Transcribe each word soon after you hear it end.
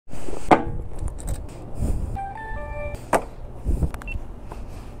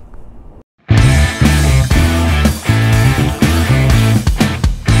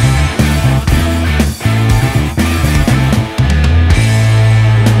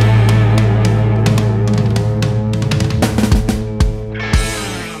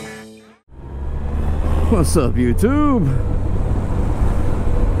What's up, YouTube?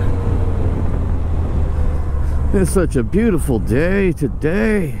 It's such a beautiful day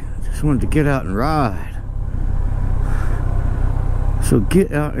today. Just wanted to get out and ride. So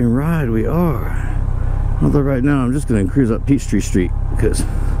get out and ride we are. Although right now I'm just going to cruise up Peachtree Street because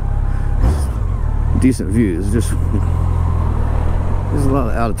decent views. Just there's a lot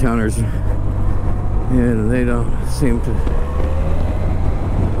of out-of-towners and they don't seem to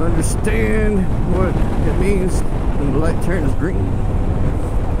understand what it means when the light turns green.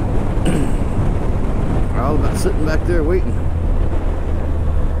 We're all about sitting back there waiting.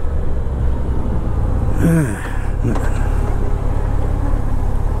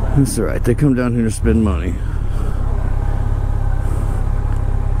 That's alright, they come down here to spend money.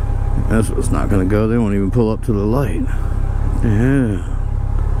 That's what's not gonna go. They won't even pull up to the light. Yeah.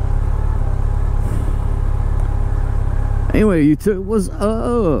 Anyway, YouTube, what's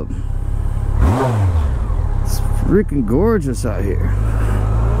up? It's freaking gorgeous out here.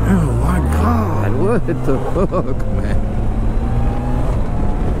 Oh my god, what the fuck, man?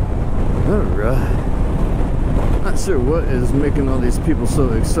 Alright. Not sure what is making all these people so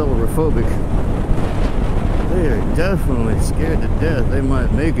accelerophobic. They are definitely scared to death they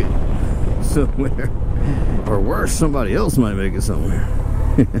might make it somewhere. Or worse, somebody else might make it somewhere.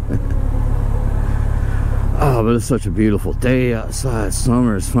 Oh, but it's such a beautiful day outside.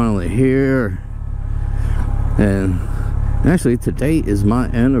 Summer is finally here. And actually, today is my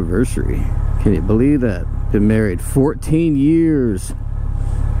anniversary. Can you believe that? Been married 14 years.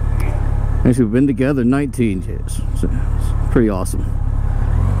 Actually, we've been together 19 years. So it's pretty awesome.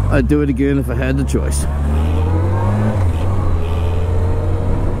 I'd do it again if I had the choice.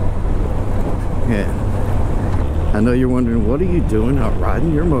 Yeah. I know you're wondering, what are you doing out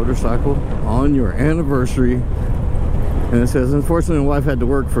riding your motorcycle on your anniversary? And it says, unfortunately, my wife had to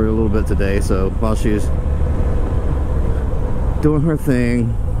work for a little bit today, so while she's doing her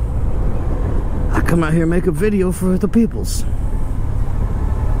thing, I come out here and make a video for the peoples.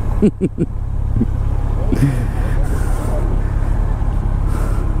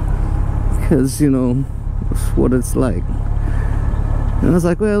 Because, you know, that's what it's like. And I was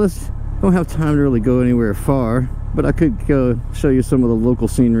like, well, don't have time to really go anywhere far, but I could go show you some of the local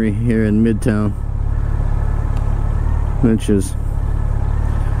scenery here in Midtown, which is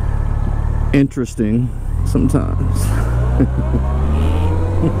interesting sometimes.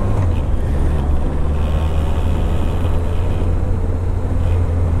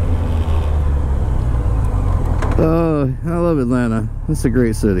 I love Atlanta. It's a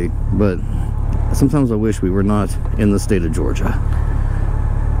great city, but sometimes I wish we were not in the state of Georgia.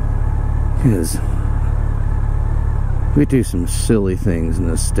 Because we do some silly things in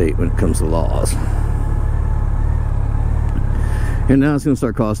this state when it comes to laws. And now it's going to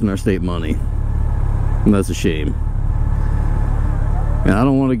start costing our state money. And that's a shame. And I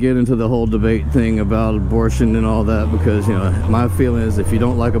don't want to get into the whole debate thing about abortion and all that, because, you know, my feeling is if you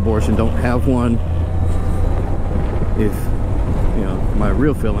don't like abortion, don't have one. If, you know, my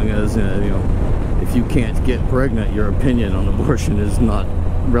real feeling is, you know, if you can't get pregnant, your opinion on abortion is not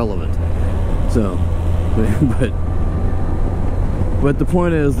relevant. So, but the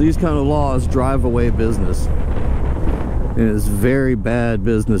point is, these kind of laws drive away business. And it's a very bad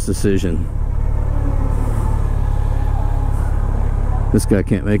business decision. This guy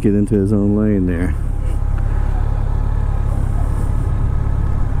can't make it into his own lane there.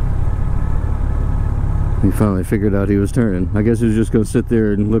 He finally figured out he was turning. I guess he was just going to sit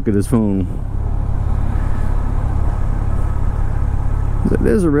there and look at his phone.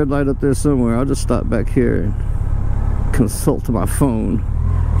 There's a red light up there somewhere. I'll just stop back here and consult my phone,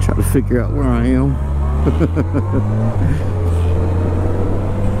 try to figure out where I am.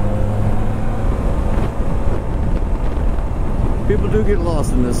 People do get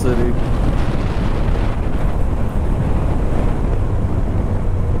lost in this city.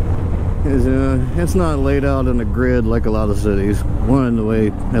 It's not laid out in a grid like a lot of cities. One, the way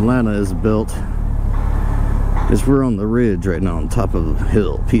Atlanta is built is we're on the ridge right now on top of the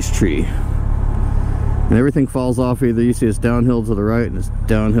hill, Peachtree. And everything falls off. Either you see it's downhill to the right and it's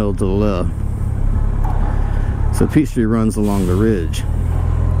downhill to the left. So Peachtree runs along the ridge.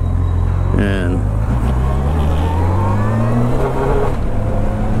 And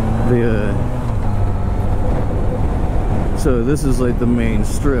so this is like the main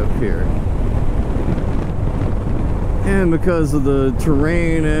strip here. And because of the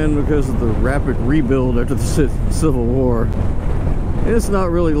terrain and because of the rapid rebuild after the Civil War, it's not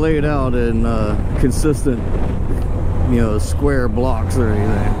really laid out in consistent, you know, square blocks or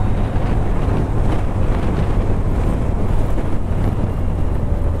anything.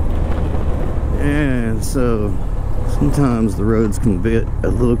 And so sometimes the roads can be a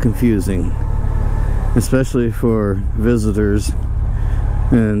little confusing, especially for visitors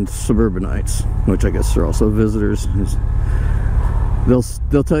and suburbanites, which I guess are also visitors.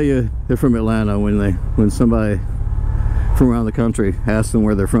 They'll tell you they're from Atlanta when somebody from around the country asks them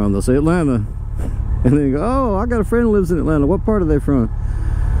where they're from. They'll say Atlanta, and they go, "Oh, I got a friend who lives in Atlanta. What part are they from?"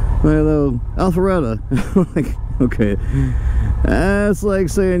 Well, Alpharetta. Like, okay, that's like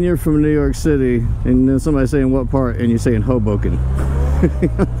saying you're from New York City, and then somebody saying what part, and you're saying Hoboken.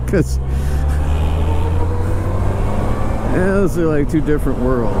 Because those are like two different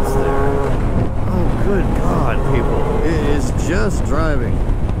worlds there. Oh, good God, people. It is just driving.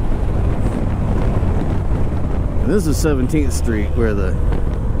 And this is 17th Street, where the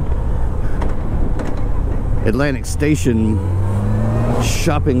Atlantic Station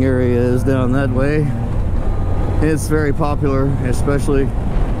shopping area is down that way. It's very popular, especially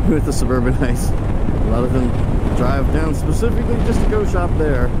with the suburbanites. A lot of them drive down specifically just to go shop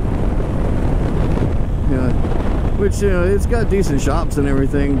there. Yeah, which, you know, it's got decent shops and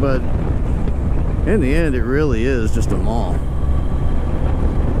everything, but in the end it really is just a mall.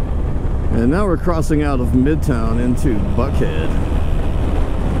 And now we're crossing out of Midtown into Buckhead,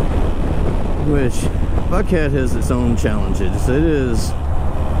 which Buckhead has its own challenges. It is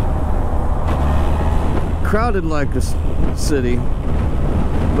crowded like a city,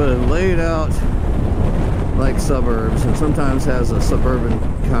 but laid out like suburbs, and sometimes has a suburban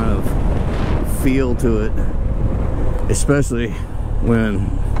kind of feel to it, especially when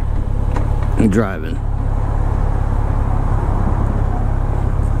driving.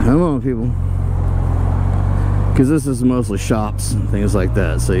 Come on, people, because this is mostly shops and things like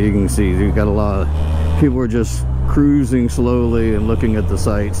that, so you can see you've got a lot of people are just cruising slowly and looking at the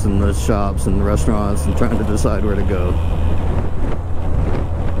sights and the shops and the restaurants and trying to decide where to go,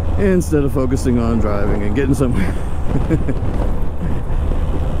 instead of focusing on driving and getting somewhere.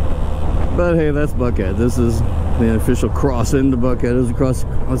 But hey, that's Buckhead. This is the official cross into Buckhead.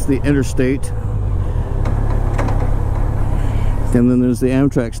 It's the interstate. And then there's the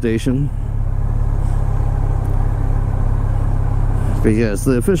Amtrak station. But yes,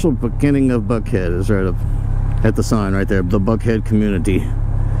 the official beginning of Buckhead is right up at the sign right there, the Buckhead community.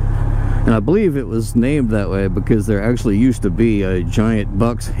 And I believe it was named that way because there actually used to be a giant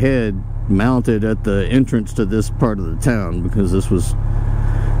buck's head mounted at the entrance to this part of the town, because this was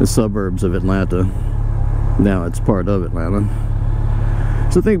the suburbs of Atlanta. Now it's part of Atlanta.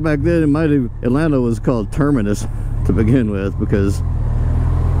 So I think back then Atlanta was called Terminus to begin with, because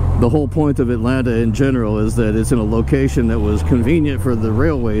the whole point of Atlanta in general is that it's in a location that was convenient for the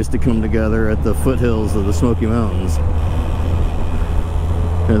railways to come together at the foothills of the Smoky Mountains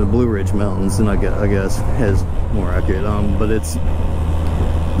and the Blue Ridge Mountains, and I guess is more accurate. But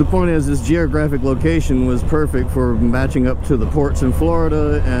the point is, this geographic location was perfect for matching up to the ports in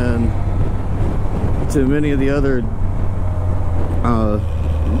Florida and to many of the other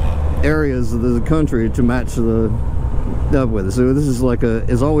areas of the country to match up with it. So this is like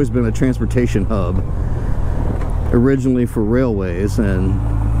it's always been a transportation hub, originally for railways, and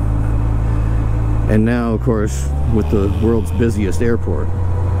now of course with the world's busiest airport,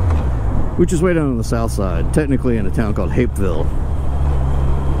 which is way down on the south side, technically in a town called Hapeville.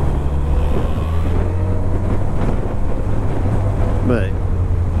 But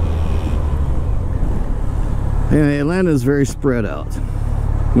yeah, Atlanta is very spread out,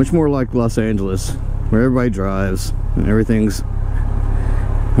 much more like Los Angeles, where everybody drives and everything's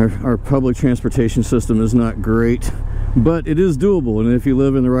our public transportation system is not great, but it is doable, and if you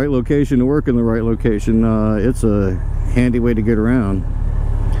live in the right location and work in the right location, it's a handy way to get around.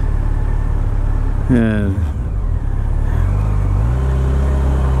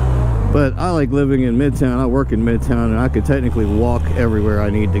 But I like living in Midtown. I work in Midtown, and I could technically walk everywhere I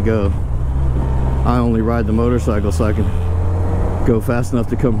need to go. I only ride the motorcycle so I can go fast enough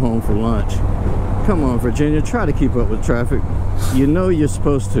to come home for lunch. Come on, Virginia, try to keep up with traffic. You know you're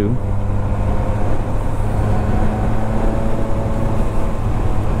supposed to.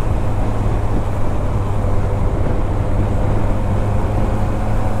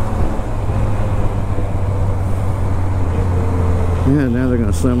 Yeah, now they're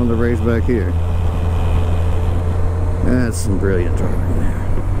going to slam on the brakes back here. That's some brilliant driving there.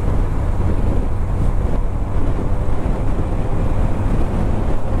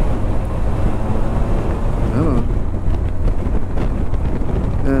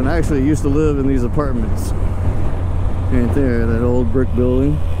 And I actually used to live in these apartments right there, that old brick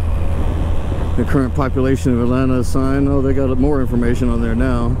building. The current population of Atlanta sign, oh, they got more information on there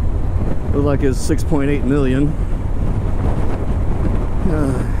now. Looks like it's 6.8 million.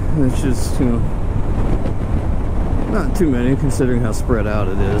 It's just, you know, not too many considering how spread out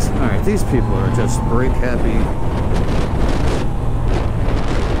it is. Alright, these people are just brake happy.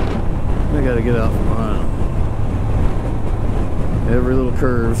 I gotta get out from behind them. Every little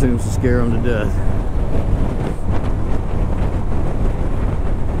curve seems to scare them to death.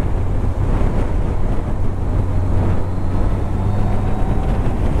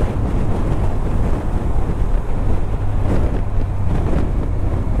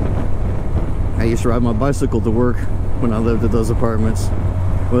 I used to ride my bicycle to work when I lived at those apartments.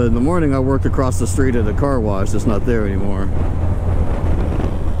 But in the morning I worked across the street at a car wash that's not there anymore.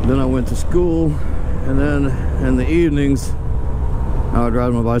 Then I went to school, and then in the evenings I would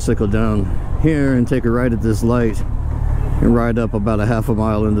ride my bicycle down here and take a ride at this light and ride up about a half a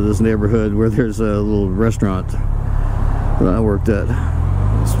mile into this neighborhood where there's a little restaurant that I worked at.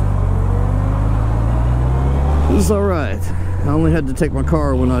 It was alright. I only had to take my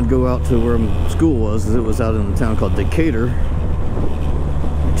car when I'd go out to where school was, because it was out in a town called Decatur,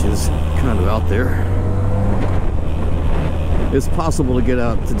 which is kind of out there. It's possible to get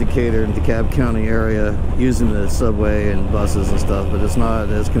out to Decatur and DeKalb County area using the subway and buses and stuff, but it's not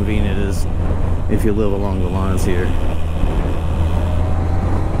as convenient as if you live along the lines here.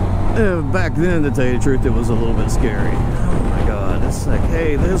 Back then, to tell you the truth, it was a little bit scary. Oh my God, it's like,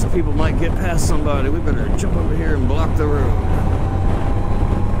 hey, those people might get past somebody. We better jump over here and block the road.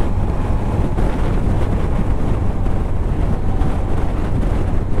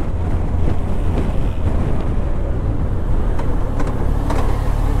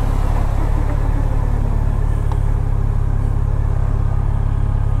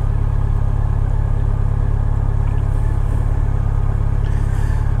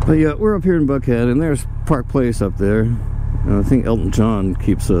 But yeah, we're up here in Buckhead, and there's Park Place up there. And I think Elton John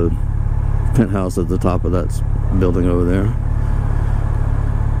keeps a penthouse at the top of that building over there.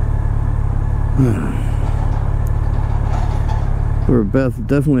 We're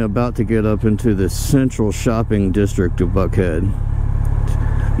definitely about to get up into the central shopping district of Buckhead.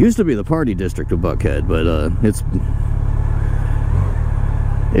 Used to be the party district of Buckhead, but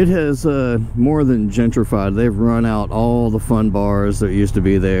it has more than gentrified. They've run out all the fun bars that used to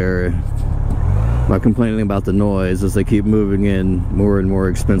be there by complaining about the noise as they keep moving in more and more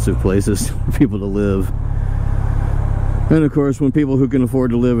expensive places for people to live. And of course, when people who can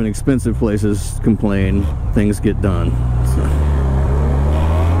afford to live in expensive places complain, things get done. So.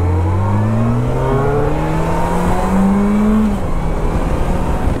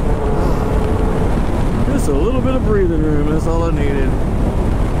 Just a little bit of breathing room, that's all I needed.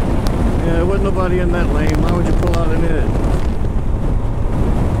 Yeah, there wasn't nobody in that lane. Why would you pull out in it?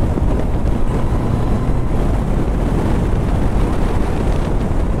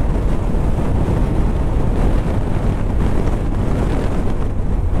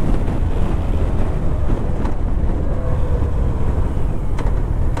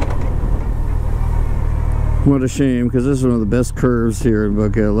 What a shame, because this is one of the best curves here in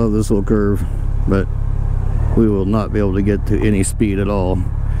Buckhead. I love this little curve, but we will not be able to get to any speed at all.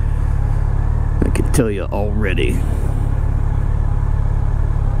 I can tell you already.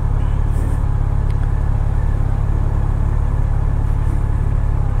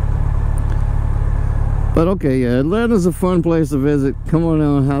 But okay, yeah, Atlanta's a fun place to visit. Come on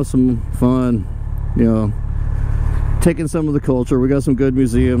out and have some fun, you know, taking some of the culture. We got some good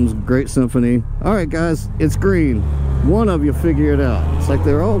museums, great symphony. All right, guys, it's green. One of you figure it out. It's like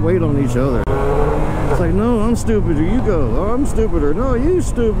they're all wait on each other. It's like, no, I'm stupider, you go. Oh, I'm stupider. No, you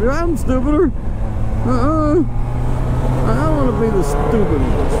stupid. I'm stupider. I want to be the stupid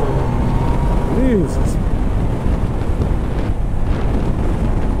one. Jesus.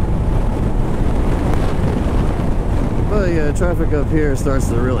 But yeah, traffic up here starts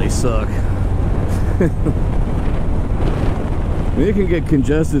to really suck. It can get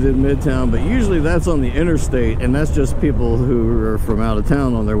congested in Midtown, but usually that's on the interstate, and that's just people who are from out of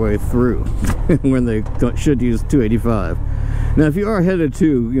town on their way through when they should use 285. Now, if you are headed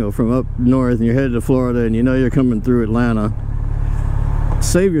to, you know, from up north and you're headed to Florida and you know you're coming through Atlanta,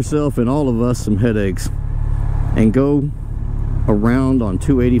 save yourself and all of us some headaches and go around on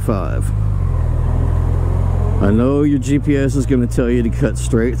 285. I know your GPS is going to tell you to cut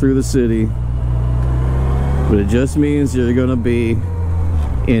straight through the city, but it just means you're going to be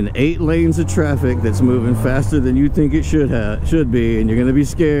in 8 lanes of traffic that's moving faster than you think it should be, and you're going to be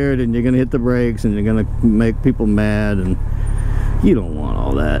scared, and you're going to hit the brakes, and you're going to make people mad, and you don't want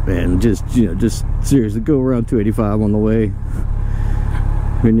all that, man. Just, you know, just seriously go around 285 on the way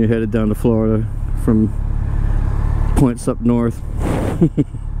when you're headed down to Florida from points up north.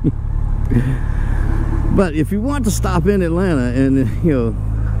 But if you want to stop in Atlanta and, you know,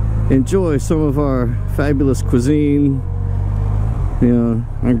 enjoy some of our fabulous cuisine, you know,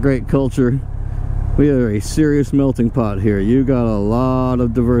 our great culture. We are a serious melting pot here. You got a lot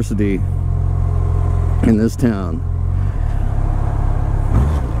of diversity in this town.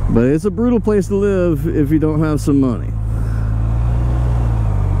 But it's a brutal place to live if you don't have some money.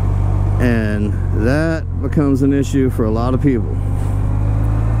 And that becomes an issue for a lot of people.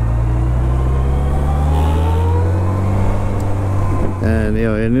 And you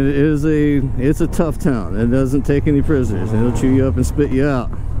know, and it's a tough town. It doesn't take any prisoners. It'll chew you up and spit you out.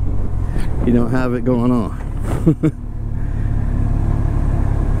 You don't have it going on.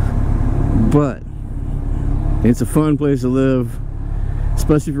 But it's a fun place to live,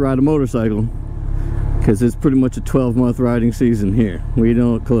 especially if you ride a motorcycle, because it's pretty much a 12-month riding season here. We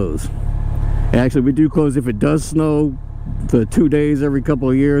don't close. Actually, we do close if it does snow. The 2 days every couple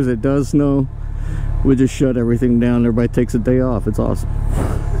of years it does snow, we just shut everything down. Everybody takes a day off. It's awesome.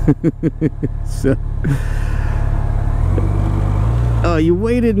 So, oh, you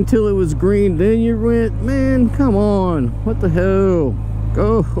waited until it was green, then you went. Man, come on. What the hell?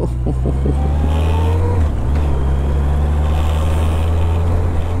 Go.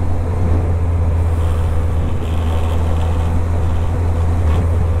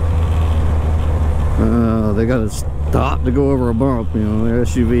 They gotta stop to go over a bump. You know, the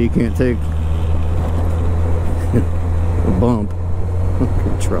SUV can't take a bump.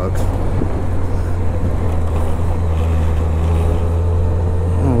 Trucks.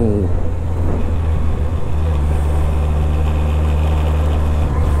 Oh.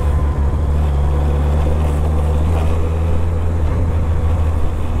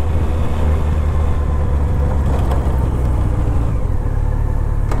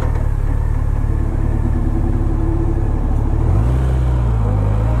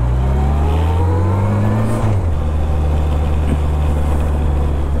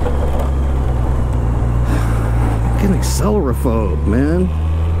 Acceleraphobe, man.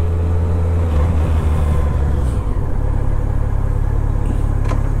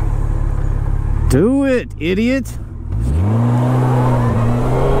 Do it, idiot.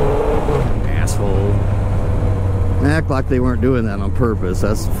 Asshole. Act like they weren't doing that on purpose.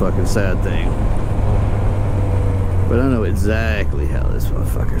 That's the fucking sad thing. But I know exactly how these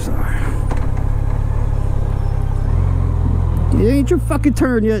motherfuckers are. It ain't your fucking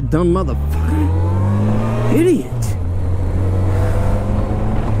turn yet, dumb motherfucker. Idiot.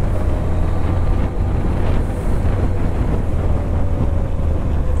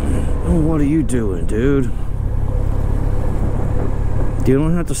 What are you doing, dude? You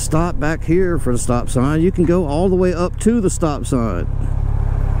don't have to stop back here for the stop sign. You can go all the way up to the stop sign.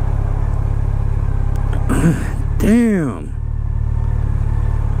 Damn.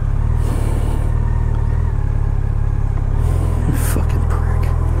 You fucking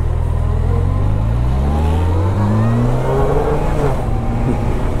prick.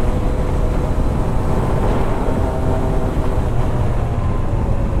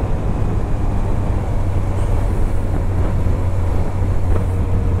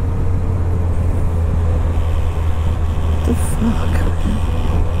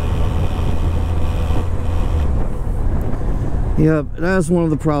 Yep, that's one of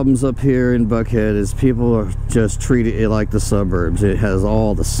the problems up here in Buckhead, is people are just treating it like the suburbs. It has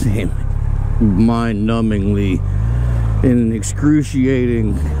all the same mind-numbingly and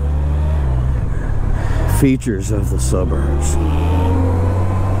excruciating features of the suburbs. I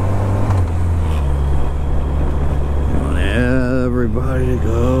want everybody to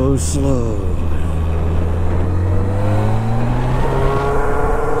go slow.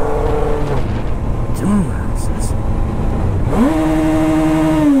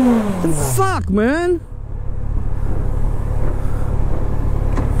 Fuck, man.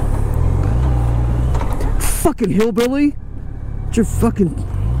 Fucking hillbilly. It's your fucking...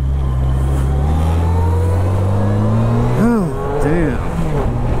 Oh, damn.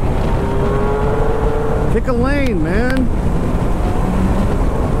 Pick a lane, man.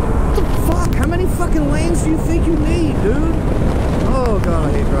 What the fuck? How many fucking lanes do you think you need, dude? Oh god,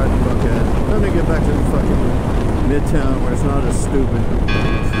 I hate riding Buckhead. Let me get back to the fucking Midtown where it's not as stupid.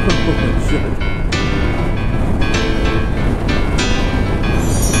 Oh shit.